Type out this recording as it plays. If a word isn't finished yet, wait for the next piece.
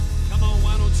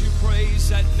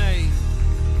that name.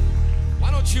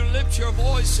 Why don't you lift your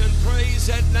voice and praise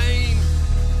that name?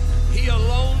 He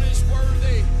alone is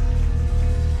worthy.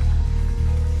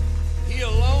 He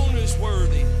alone is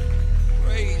worthy.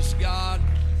 Praise God.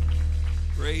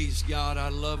 Praise God. I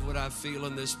love what I feel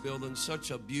in this building.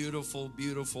 Such a beautiful,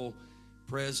 beautiful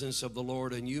presence of the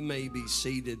Lord. And you may be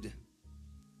seated.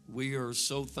 We are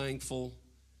so thankful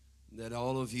that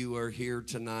all of you are here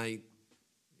tonight.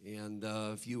 And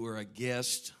if you are a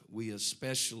guest, we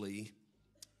especially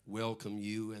welcome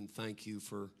you and thank you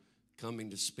for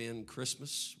coming to spend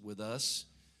Christmas with us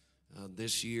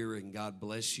this year. And God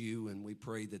bless you. And we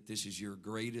pray that this is your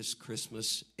greatest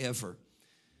Christmas ever.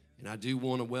 And I do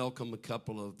want to welcome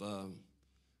a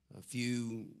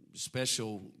few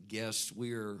special guests.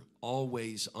 We are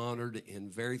always honored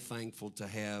and very thankful to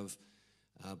have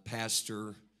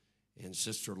Pastor and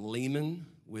Sister Lehman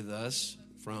with us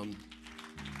from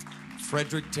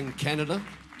Fredericton, Canada.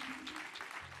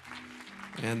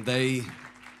 And they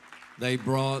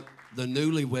brought the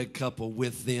newlywed couple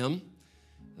with them,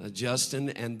 Justin.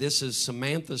 And this is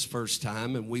Samantha's first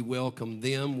time, and we welcome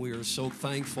them. We are so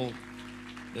thankful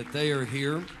that they are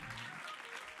here.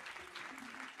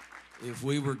 If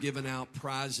we were giving out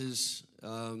prizes,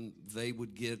 they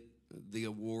would get the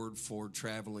award for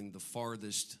traveling the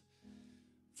farthest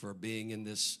for being in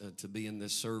this to be in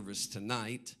this service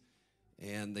tonight.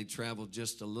 And they traveled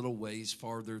just a little ways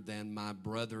farther than my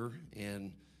brother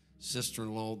and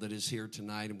sister-in-law that is here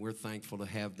tonight, and we're thankful to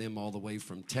have them all the way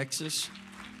from Texas.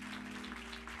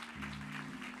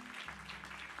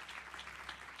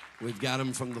 We've got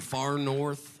them from the far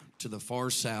north to the far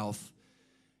south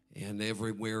and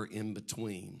everywhere in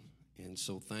between. And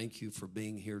so thank you for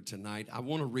being here tonight. I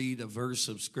want to read a verse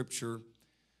of Scripture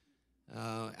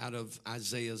out of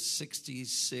Isaiah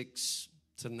 66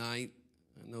 tonight.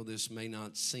 I know this may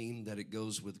not seem that it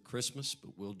goes with Christmas,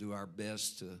 but we'll do our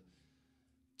best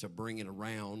to bring it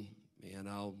around. And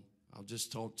I'll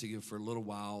just talk to you for a little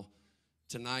while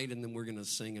tonight, and then we're going to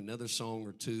sing another song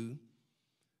or two.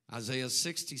 Isaiah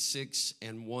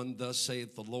 66:1, thus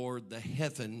saith the Lord, the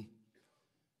heaven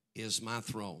is my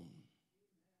throne.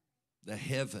 The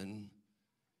heaven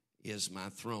is my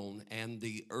throne, and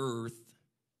the earth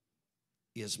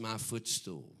is my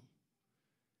footstool.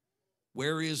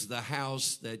 Where is the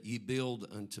house that ye build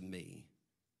unto me,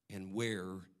 and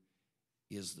where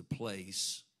is the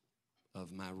place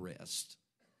of my rest?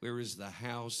 Where is the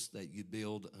house that you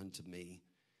build unto me,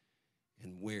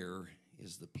 and where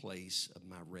is the place of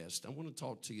my rest? I want to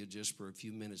talk to you just for a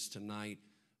few minutes tonight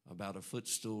about a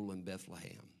footstool in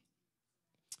Bethlehem.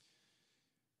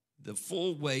 The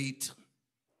full weight,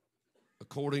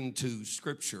 according to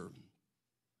Scripture,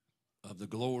 of the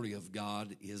glory of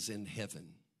God is in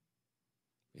heaven.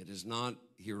 It is not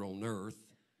here on earth.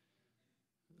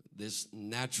 This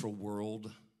natural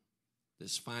world,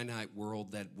 this finite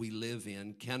world that we live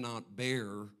in cannot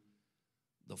bear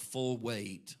the full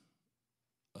weight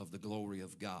of the glory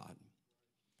of God.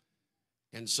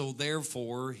 And so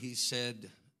therefore, he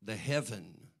said, the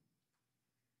heaven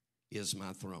is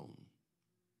my throne,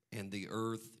 and the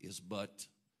earth is but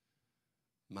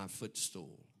my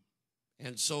footstool.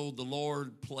 And so the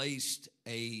Lord placed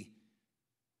a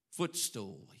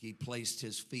footstool. He placed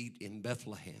his feet in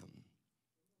Bethlehem,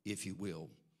 if you will.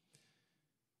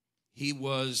 He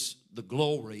was the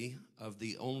glory of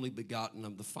the only begotten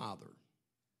of the Father,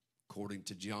 according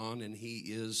to John, and he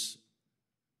is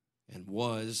and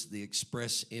was the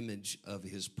express image of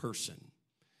his person.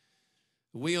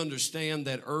 We understand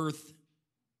that earth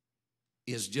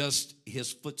is just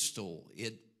his footstool.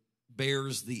 It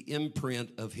bears the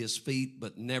imprint of his feet,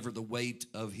 but never the weight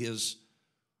of his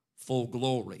full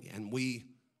glory. And we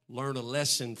learn a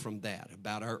lesson from that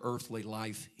about our earthly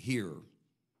life here.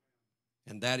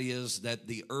 And that is that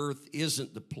the earth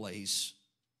isn't the place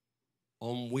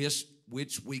on which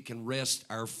we can rest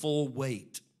our full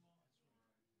weight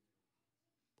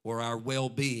or our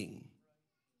well-being.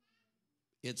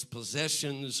 Its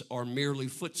possessions are merely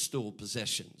footstool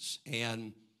possessions.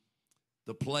 And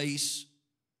the place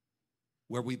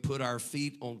where we put our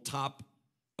feet on top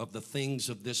of the things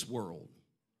of this world,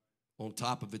 on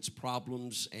top of its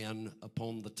problems and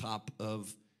upon the top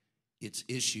of its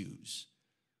issues.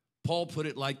 Paul put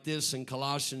it like this in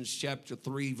Colossians chapter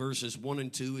 3, verses 1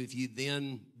 and 2, if ye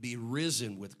then be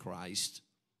risen with Christ,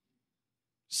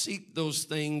 seek those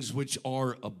things which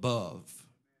are above,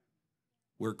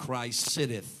 where Christ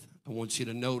sitteth. I want you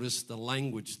to notice the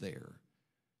language there.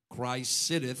 Christ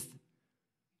sitteth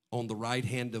on the right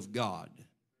hand of God.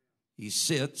 He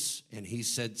sits, and he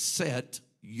said, set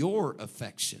your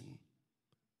affection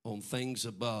on things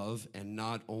above and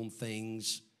not on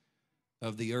things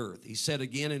of the earth. He said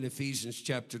again in Ephesians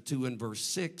chapter 2 and verse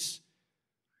 6,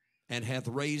 and hath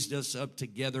raised us up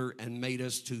together and made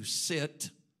us to sit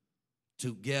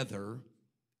together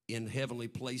in heavenly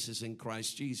places in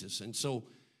Christ Jesus. And so,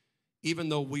 even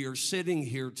though we are sitting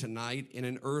here tonight in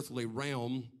an earthly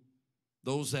realm,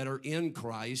 those that are in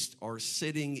Christ are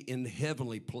sitting in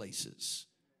heavenly places.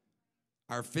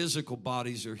 Our physical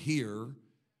bodies are here,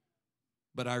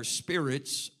 but our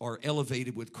spirits are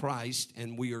elevated with Christ,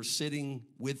 and we are sitting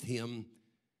with him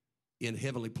in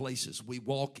heavenly places. We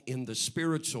walk in the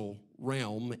spiritual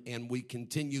realm, and we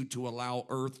continue to allow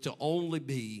earth to only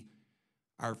be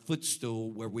our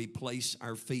footstool where we place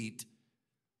our feet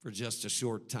for just a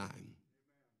short time.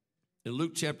 In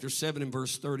Luke chapter 7 and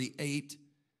verse 38,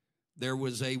 there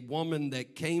was a woman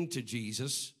that came to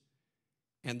Jesus,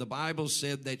 and the Bible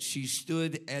said that she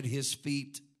stood at his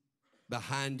feet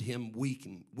behind him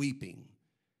weeping,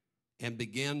 and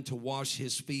began to wash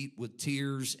his feet with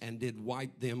tears, and did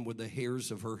wipe them with the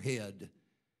hairs of her head,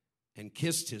 and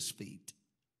kissed his feet,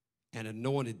 and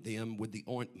anointed them with the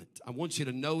ointment. I want you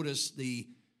to notice the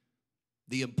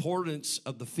importance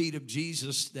of the feet of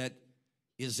Jesus that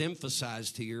is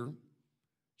emphasized here.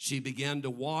 She began to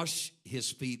wash his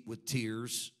feet with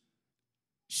tears.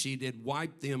 She did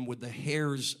wipe them with the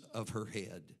hairs of her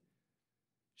head.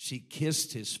 She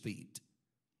kissed his feet,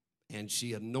 and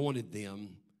she anointed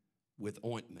them with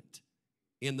ointment.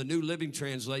 In the New Living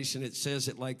Translation, it says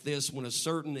it like this: when a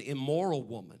certain immoral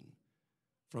woman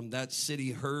from that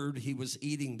city heard he was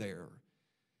eating there,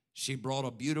 she brought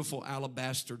a beautiful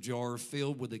alabaster jar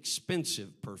filled with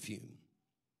expensive perfume.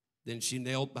 Then she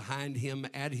knelt behind him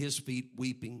at his feet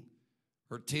weeping.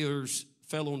 Her tears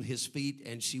fell on his feet,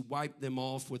 and she wiped them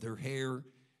off with her hair.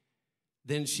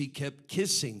 Then she kept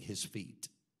kissing his feet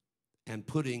and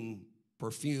putting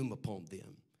perfume upon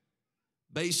them.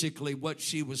 Basically, what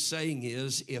she was saying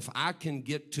is, if I can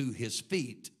get to his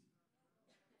feet,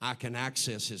 I can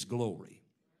access his glory.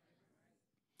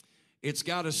 It's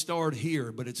got to start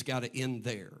here, but it's got to end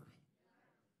there.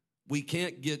 We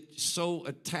can't get so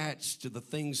attached to the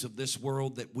things of this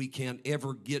world that we can't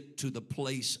ever get to the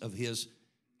place of his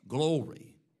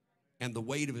glory and the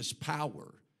weight of his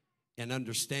power and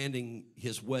understanding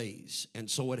his ways. And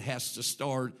so it has to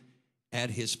start at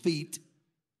his feet.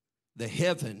 The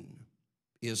heaven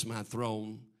is my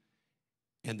throne,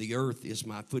 and the earth is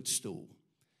my footstool.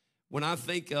 When I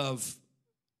think of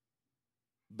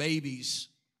babies,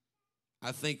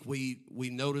 I think we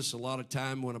notice a lot of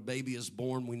time when a baby is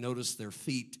born, we notice their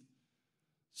feet.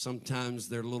 Sometimes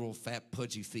they're little fat,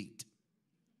 pudgy feet.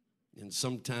 And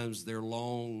sometimes they're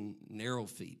long, narrow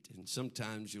feet. And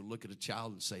sometimes you look at a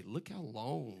child and say, look how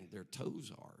long their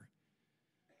toes are.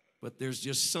 But there's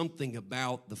just something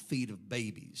about the feet of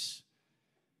babies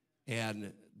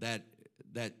and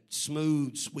that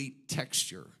smooth, sweet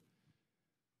texture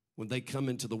when they come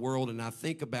into the world. And I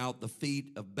think about the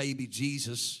feet of baby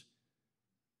Jesus.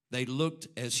 They looked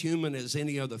as human as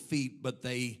any other feet, but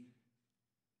they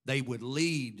would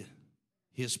lead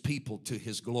his people to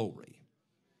his glory.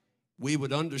 We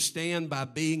would understand by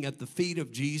being at the feet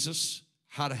of Jesus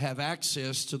how to have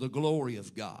access to the glory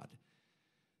of God.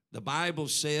 The Bible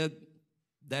said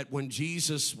that when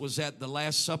Jesus was at the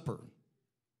Last Supper,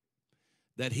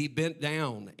 that he bent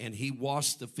down and he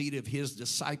washed the feet of his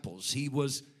disciples. He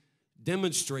was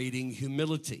demonstrating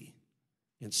humility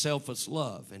and selfless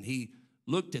love. And he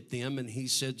looked at them and he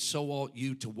said, so ought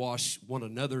you to wash one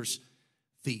another's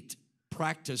feet.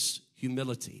 Practice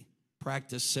humility,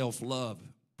 practice self-love,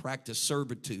 practice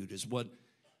servitude is what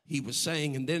he was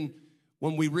saying. And then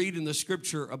when we read in the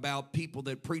scripture about people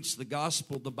that preach the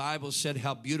gospel, the Bible said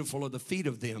how beautiful are the feet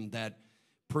of them that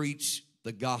preach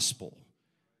the gospel.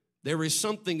 There is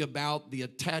something about the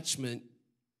attachment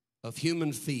of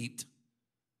human feet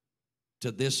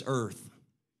to this earth.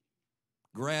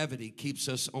 Gravity keeps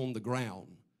us on the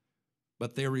ground,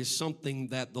 but there is something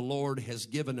that the Lord has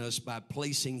given us by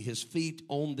placing his feet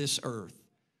on this earth,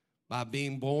 by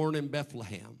being born in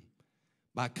Bethlehem,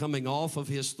 by coming off of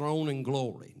his throne in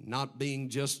glory, not being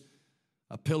just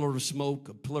a pillar of smoke,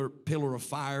 a pillar of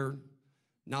fire,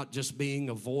 not just being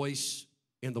a voice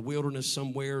in the wilderness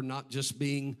somewhere, not just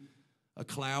being a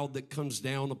cloud that comes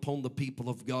down upon the people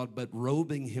of God, but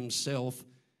robing himself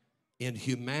in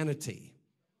humanity.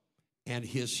 And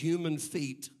his human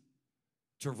feet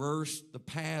traversed the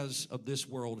paths of this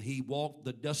world. He walked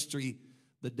the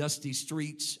dusty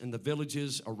streets and the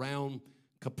villages around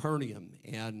Capernaum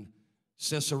and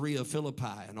Caesarea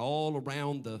Philippi and all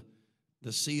around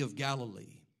the Sea of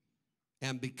Galilee.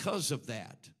 And because of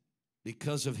that,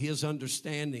 because of his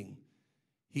understanding,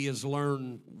 he has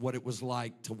learned what it was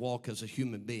like to walk as a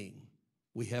human being.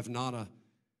 We have not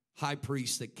high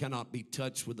priest that cannot be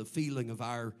touched with the feeling of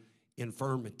our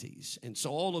infirmities. And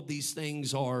so all of these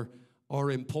things are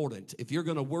important. If you're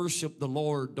going to worship the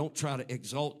Lord, don't try to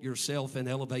exalt yourself and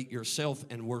elevate yourself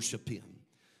and worship Him.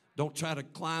 Don't try to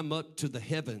climb up to the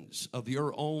heavens of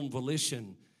your own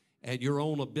volition and your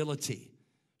own ability.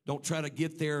 Don't try to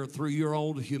get there through your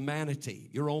own humanity,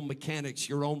 your own mechanics,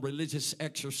 your own religious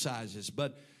exercises.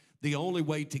 But the only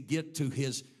way to get to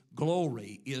His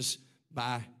glory is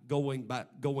by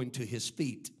going to His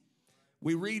feet.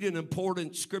 We read an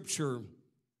important scripture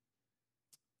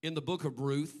in the book of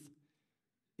Ruth.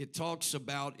 It talks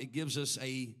about, it gives us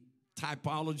a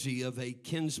typology of a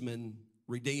kinsman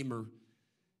redeemer.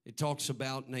 It talks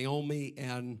about Naomi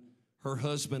and her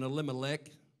husband Elimelech,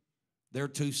 their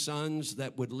two sons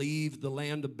that would leave the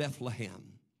land of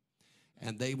Bethlehem.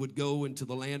 And they would go into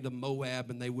the land of Moab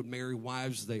and they would marry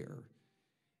wives there.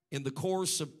 In the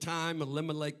course of time,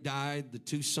 Elimelech died, the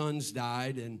two sons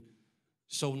died, and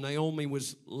so Naomi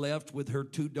was left with her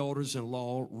two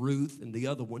daughters-in-law, Ruth and the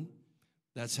other one.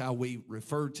 That's how we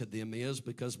refer to them, is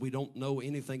because we don't know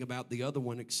anything about the other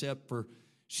one except for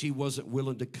she wasn't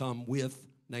willing to come with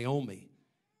Naomi.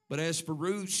 But as for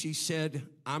Ruth, she said,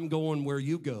 I'm going where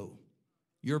you go.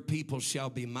 Your people shall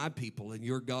be my people, and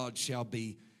your God shall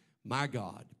be my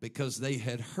God, because they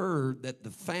had heard that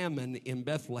the famine in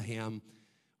Bethlehem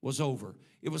was over.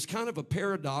 It was kind of a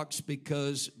paradox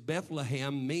because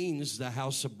Bethlehem means the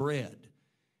house of bread,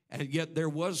 and yet there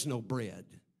was no bread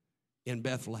in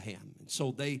Bethlehem. And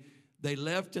so they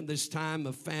left in this time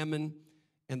of famine,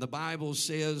 and the Bible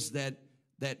says that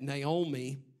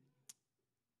Naomi,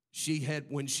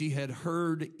 when she had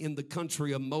heard in the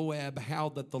country of Moab how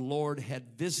that the Lord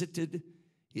had visited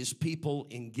His people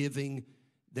in giving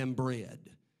them bread,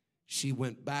 she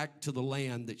went back to the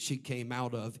land that she came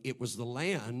out of. It was the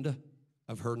land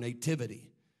of her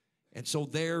nativity. And so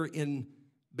there in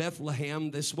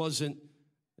Bethlehem, this wasn't,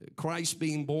 Christ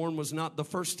being born was not the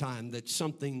first time that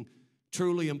something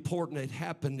truly important had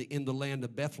happened in the land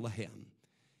of Bethlehem.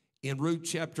 In Ruth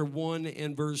chapter 1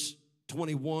 and verse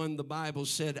 21, the Bible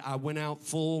said, I went out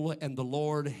full, and the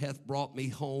Lord hath brought me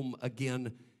home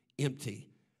again empty.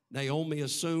 Naomi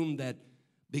assumed that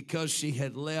because she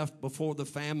had left before the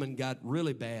famine got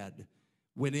really bad,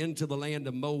 went into the land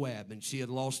of Moab, and she had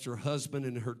lost her husband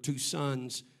and her two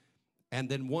sons, and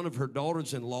then one of her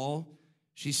daughters-in-law,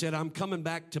 she said, I'm coming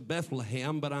back to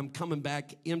Bethlehem, but I'm coming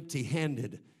back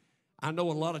empty-handed. I know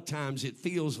a lot of times it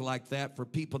feels like that for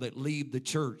people that leave the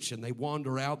church and they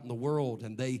wander out in the world,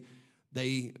 and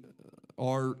they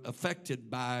are affected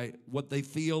by what they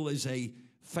feel is a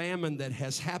famine that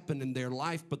has happened in their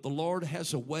life. But the Lord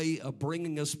has a way of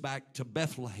bringing us back to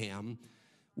Bethlehem,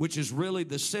 which is really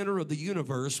the center of the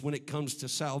universe when it comes to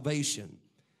salvation.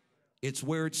 It's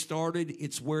where it started.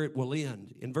 It's where it will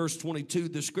end. In verse 22,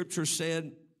 the scripture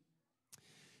said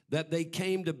that they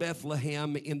came to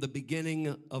Bethlehem in the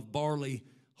beginning of barley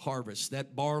harvest.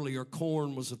 That barley or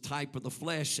corn was a type of the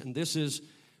flesh, and this is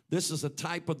a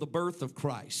type of the birth of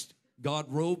Christ, God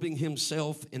robing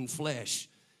Himself in flesh.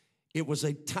 It was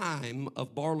a time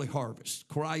of barley harvest.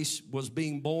 Christ was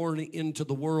being born into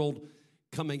the world,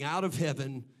 coming out of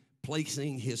heaven,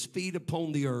 placing His feet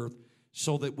upon the earth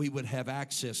so that we would have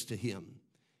access to Him.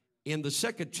 In the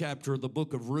second chapter of the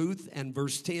book of Ruth and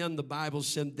verse 10, the Bible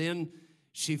said, Then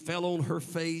she fell on her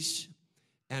face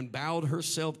and bowed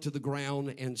herself to the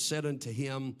ground and said unto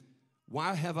him,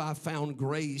 Why have I found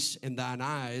grace in thine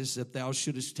eyes, that thou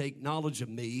shouldest take knowledge of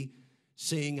me,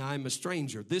 seeing I am a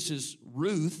stranger? This is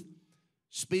Ruth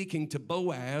speaking to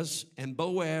Boaz, and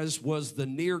Boaz was the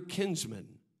near kinsman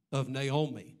of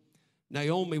Naomi.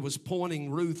 Naomi was pointing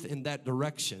Ruth in that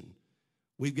direction.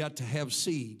 We've got to have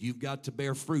seed. You've got to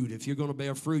bear fruit. If you're going to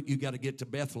bear fruit, you've got to get to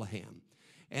Bethlehem.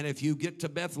 And if you get to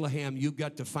Bethlehem, you've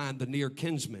got to find the near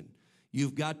kinsman.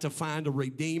 You've got to find a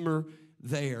redeemer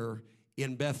there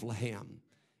in Bethlehem.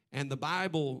 And the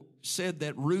Bible said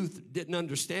that Ruth didn't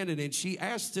understand it, and she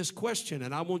asked this question,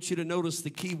 and I want you to notice the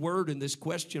key word in this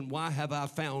question: why have I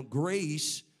found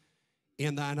grace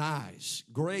in thine eyes?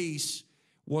 Grace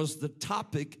was the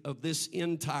topic of this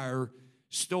entire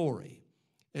story.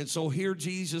 And so here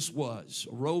Jesus was,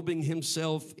 robing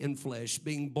Himself in flesh,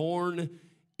 being born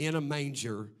in a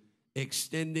manger,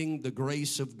 extending the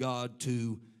grace of God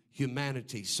to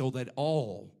humanity so that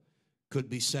all could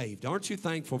be saved. Aren't you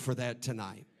thankful for that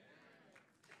tonight?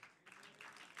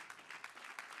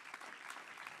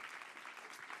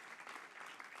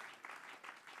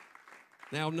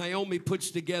 Now, Naomi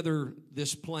puts together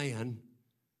this plan,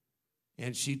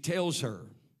 and she tells her,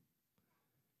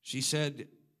 she said,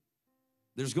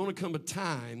 there's going to come a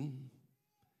time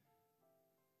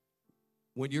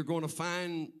when you're going to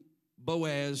find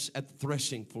Boaz at the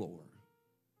threshing floor.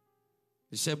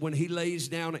 It said when he lays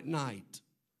down at night,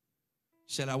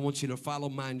 said, I want you to follow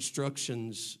my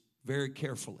instructions very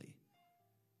carefully.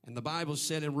 And the Bible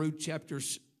said in Ruth chapter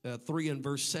 3 and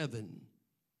verse 7,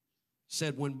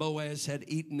 said when Boaz had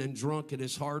eaten and drunk and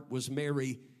his heart was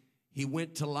merry, he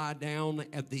went to lie down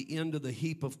at the end of the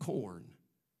heap of corn.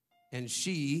 And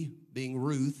she, being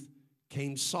Ruth,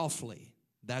 came softly.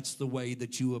 That's the way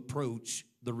that you approach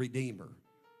the Redeemer.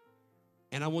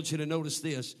 And I want you to notice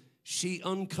this. She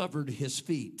uncovered his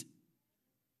feet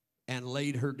and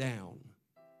laid her down.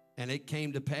 And it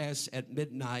came to pass at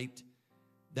midnight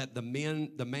that the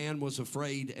man was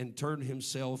afraid and turned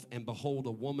himself, and behold,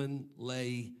 a woman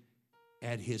lay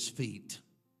at his feet.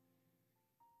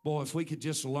 Boy, if we could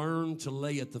just learn to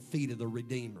lay at the feet of the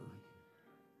Redeemer.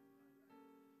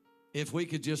 If we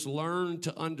could just learn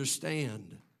to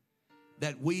understand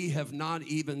that we have not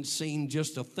even seen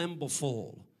just a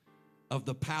thimbleful of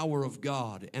the power of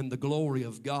God and the glory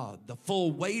of God. The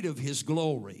full weight of his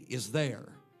glory is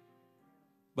there.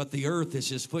 But the earth is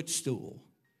his footstool.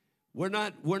 We're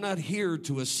not here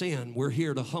to ascend. We're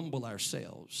here to humble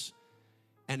ourselves.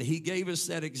 And he gave us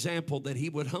that example that he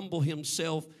would humble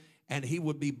himself and he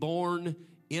would be born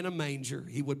in a manger.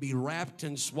 He would be wrapped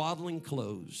in swaddling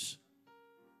clothes.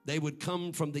 They would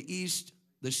come from the east.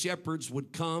 The shepherds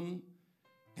would come,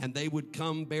 and they would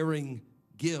come bearing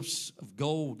gifts of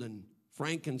gold and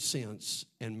frankincense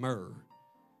and myrrh.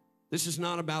 This is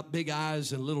not about big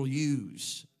I's and little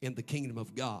U's in the kingdom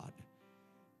of God.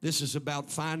 This is about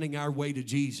finding our way to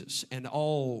Jesus, and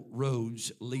all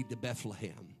roads lead to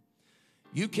Bethlehem.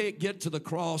 You can't get to the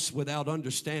cross without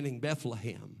understanding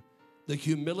Bethlehem, the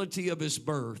humility of his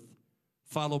birth,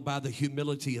 followed by the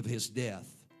humility of his death.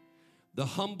 The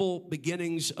humble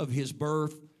beginnings of his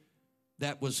birth,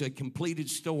 that was a completed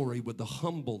story with the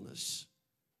humbleness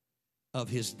of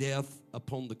his death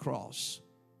upon the cross.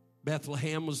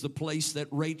 Bethlehem was the place that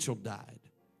Rachel died.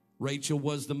 Rachel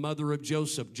was the mother of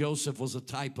Joseph. Joseph was a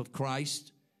type of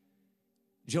Christ.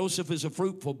 Joseph is a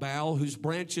fruitful bough whose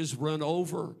branches run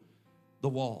over the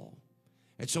wall.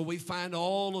 And so we find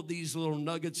all of these little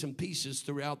nuggets and pieces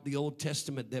throughout the Old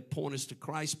Testament that point us to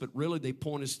Christ, but really they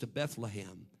point us to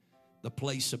Bethlehem, the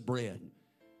place of bread.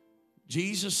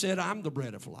 Jesus said, I'm the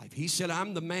bread of life. He said,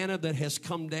 I'm the manna that has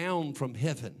come down from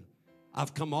heaven.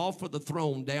 I've come off of the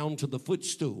throne down to the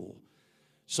footstool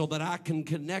so that I can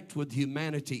connect with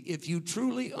humanity. If you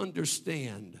truly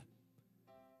understand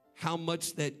how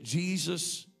much that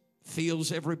Jesus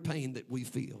feels every pain that we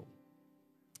feel,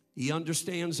 he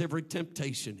understands every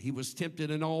temptation. He was tempted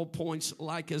in all points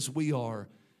like as we are,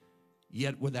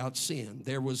 yet without sin.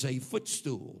 There was a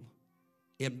footstool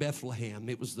in Bethlehem.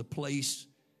 It was the place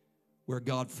where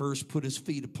God first put his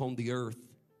feet upon the earth.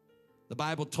 The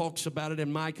Bible talks about it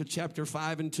in Micah chapter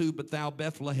 5 and 2, but thou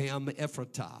Bethlehem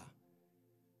Ephratah,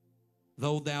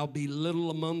 though thou be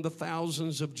little among the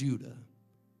thousands of Judah,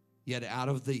 yet out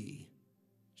of thee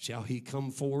shall he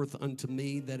come forth unto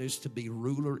me that is to be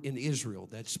ruler in Israel.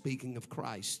 That's speaking of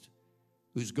Christ,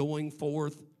 whose goings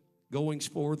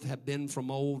forth have been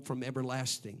from old, from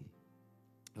everlasting.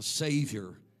 A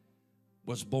Savior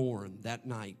was born that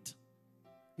night.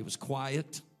 It was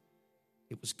quiet.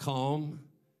 It was calm.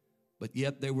 But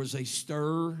yet there was a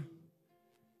stir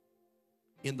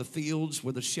in the fields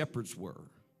where the shepherds were.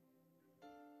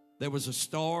 There was a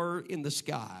star in the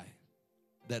sky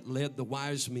that led the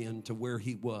wise men to where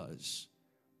he was.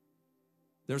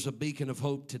 There's a beacon of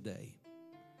hope today.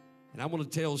 And I want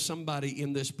to tell somebody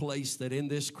in this place that in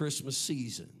this Christmas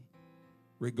season,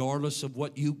 regardless of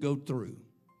what you go through,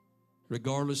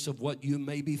 regardless of what you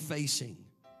may be facing,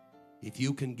 if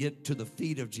you can get to the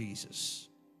feet of Jesus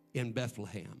in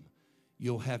Bethlehem,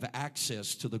 you'll have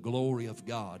access to the glory of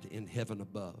God in heaven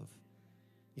above.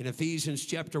 In Ephesians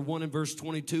chapter 1 and verse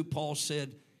 22, Paul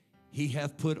said, he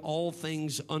hath put all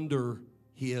things under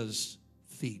his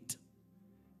feet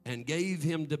and gave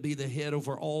him to be the head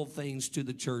over all things to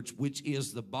the church, which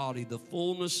is the body, the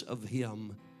fullness of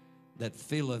him that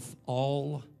filleth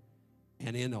all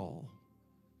and in all.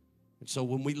 And so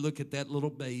when we look at that little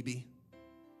baby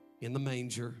in the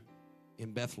manger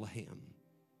in Bethlehem,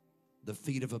 the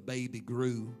feet of a baby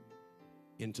grew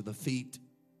into the feet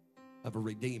of a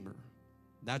Redeemer.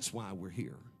 That's why we're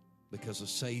here, because a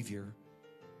Savior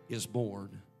is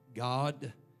born.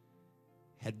 God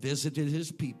had visited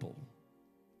his people.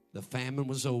 The famine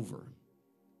was over,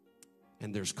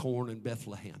 and there's corn in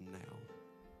Bethlehem now.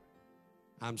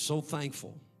 I'm so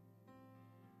thankful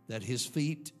that his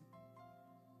feet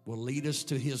will lead us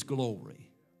to his glory.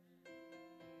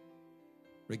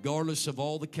 Regardless of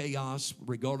all the chaos,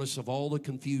 regardless of all the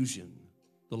confusion,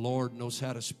 The Lord knows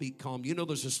how to speak calm. You know,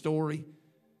 there's a story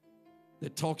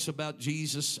that talks about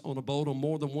Jesus on a boat on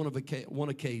more than one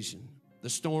occasion. The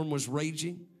storm was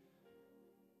raging.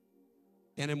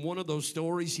 And in one of those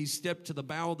stories, he stepped to the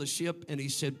bow of the ship and he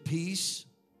said, "Peace,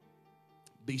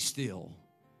 be still."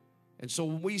 And so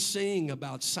when we sing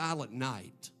about silent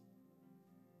night,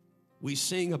 we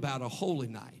sing about a holy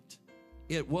night.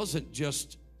 It wasn't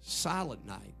just silent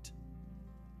night,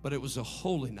 but it was a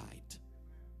holy night.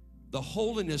 The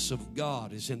holiness of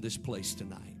God is in this place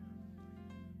tonight.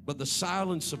 But the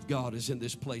silence of God is in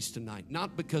this place tonight.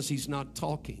 Not because he's not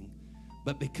talking,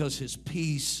 but because his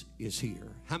peace is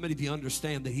here. How many of you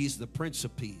understand that he's the Prince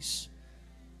of Peace?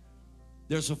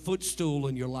 There's a footstool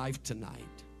in your life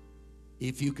tonight.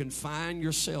 If you confine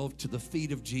yourself to the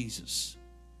feet of Jesus,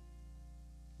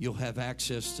 you'll have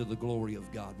access to the glory of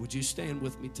God. Would you stand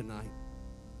with me tonight?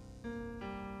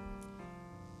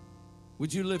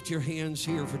 Would you lift your hands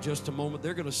here for just a moment?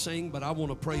 They're going to sing, but I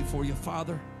want to pray for you.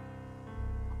 Father,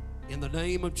 in the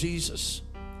name of Jesus,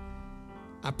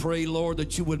 I pray, Lord,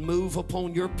 that you would move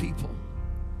upon your people.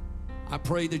 I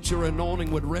pray that your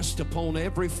anointing would rest upon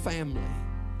every family.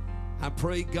 I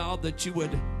pray, God, that you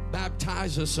would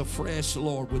baptize us afresh,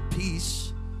 Lord, with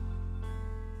peace,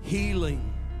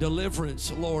 healing,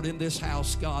 deliverance, Lord, in this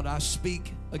house, God. I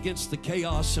speak against the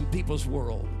chaos in people's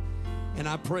world. And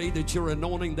I pray that your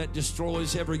anointing that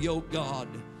destroys every yoke, God,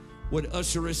 would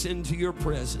usher us into your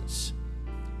presence.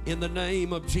 In the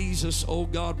name of Jesus, oh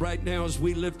God, right now as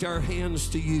we lift our hands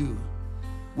to you,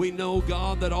 we know,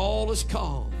 God, that all is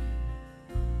calm.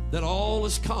 That all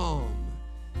is calm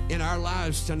in our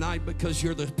lives tonight because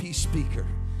you're the peace speaker.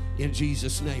 In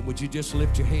Jesus' name, would you just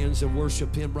lift your hands and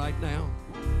worship him right now?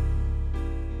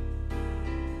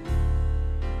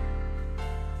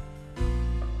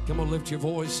 Come on, lift your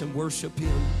voice and worship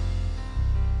him.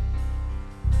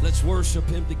 Let's worship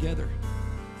him together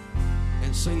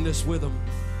and sing this with him.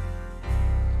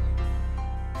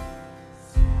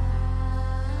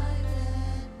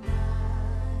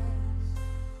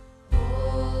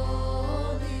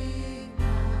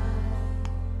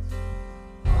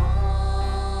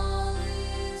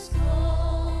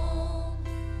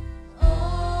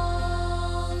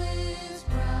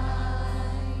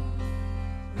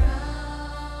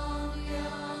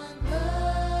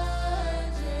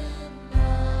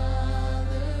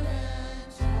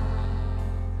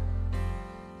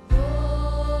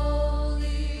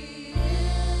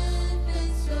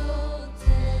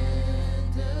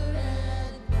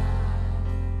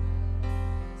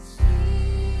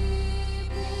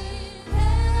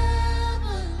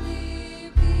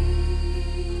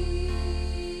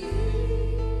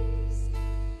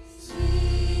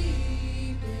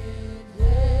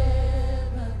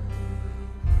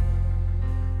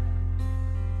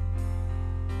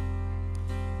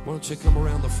 Why don't you come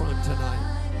around the front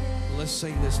tonight? Let's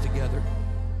sing this together.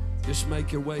 Just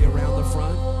make your way around the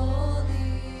front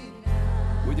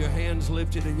with your hands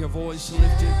lifted and your voice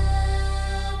lifted.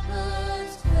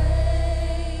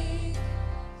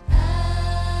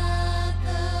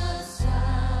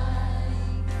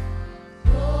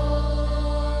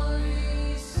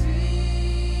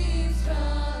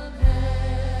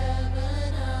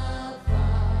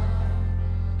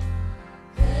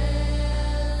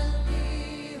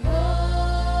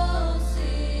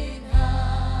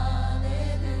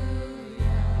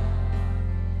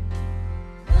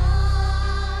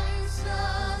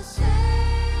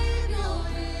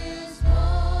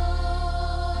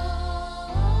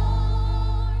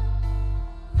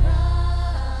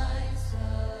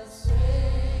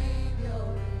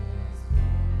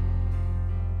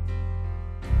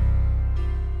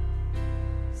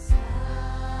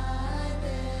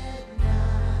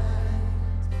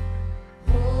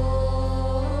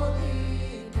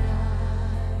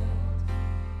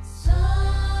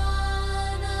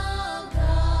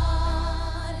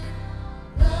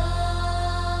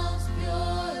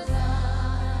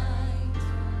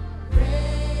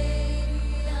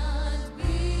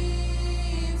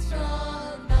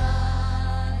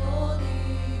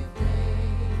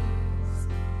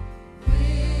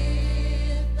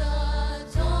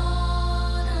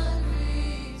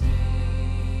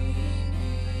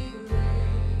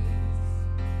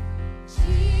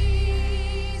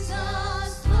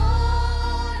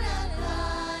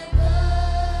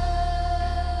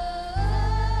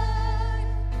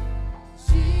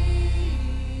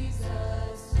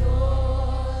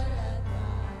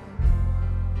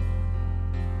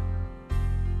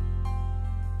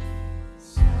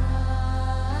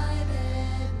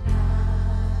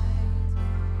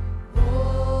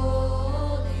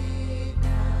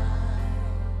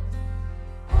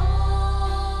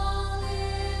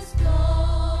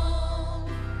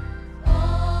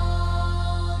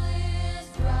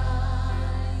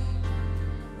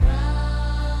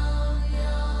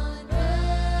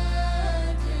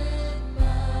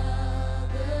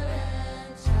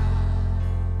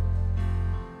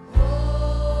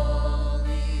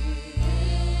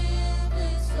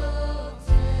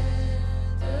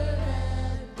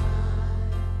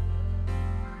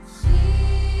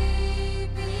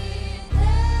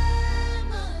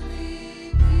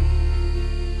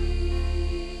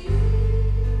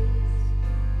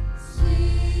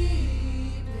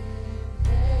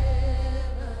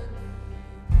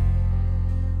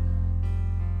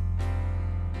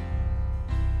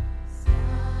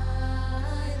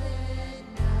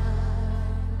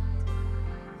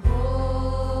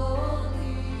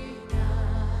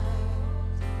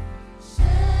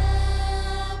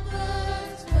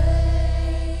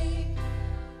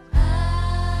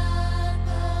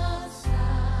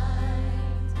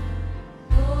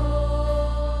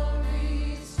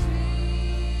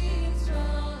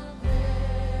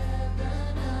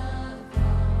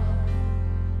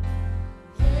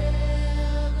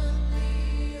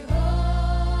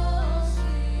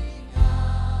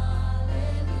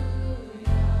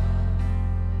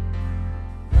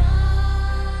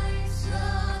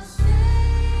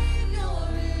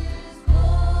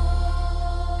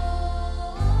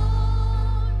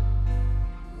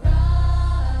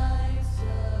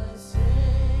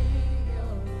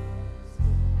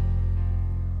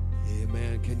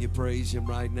 Can you praise Him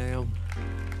right now?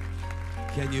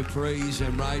 Can you praise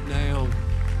Him right now?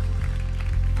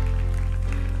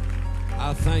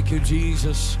 I thank you,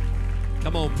 Jesus.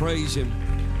 Come on, praise Him.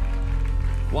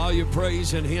 While you're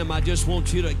praising Him, I just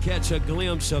want you to catch a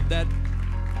glimpse of that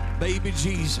baby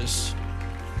Jesus,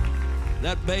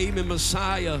 that baby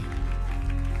Messiah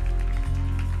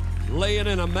laying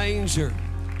in a manger.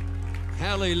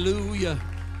 Hallelujah.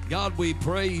 God, we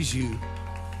praise you.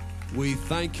 We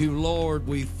thank you, Lord.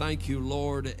 We thank you,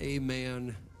 Lord.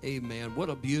 Amen. Amen. What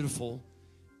a beautiful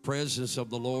presence of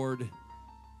the Lord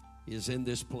is in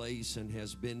this place and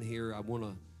has been here. I want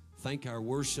to thank our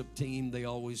worship team. They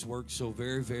always work so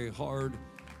very, very hard.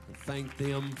 And thank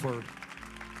them for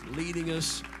leading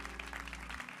us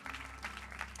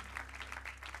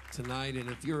tonight. And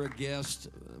if you're a guest,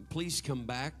 please come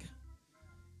back.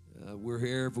 We're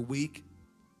here every week,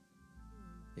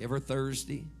 every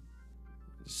Thursday,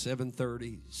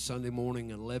 7:30, Sunday morning,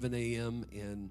 11 a.m. And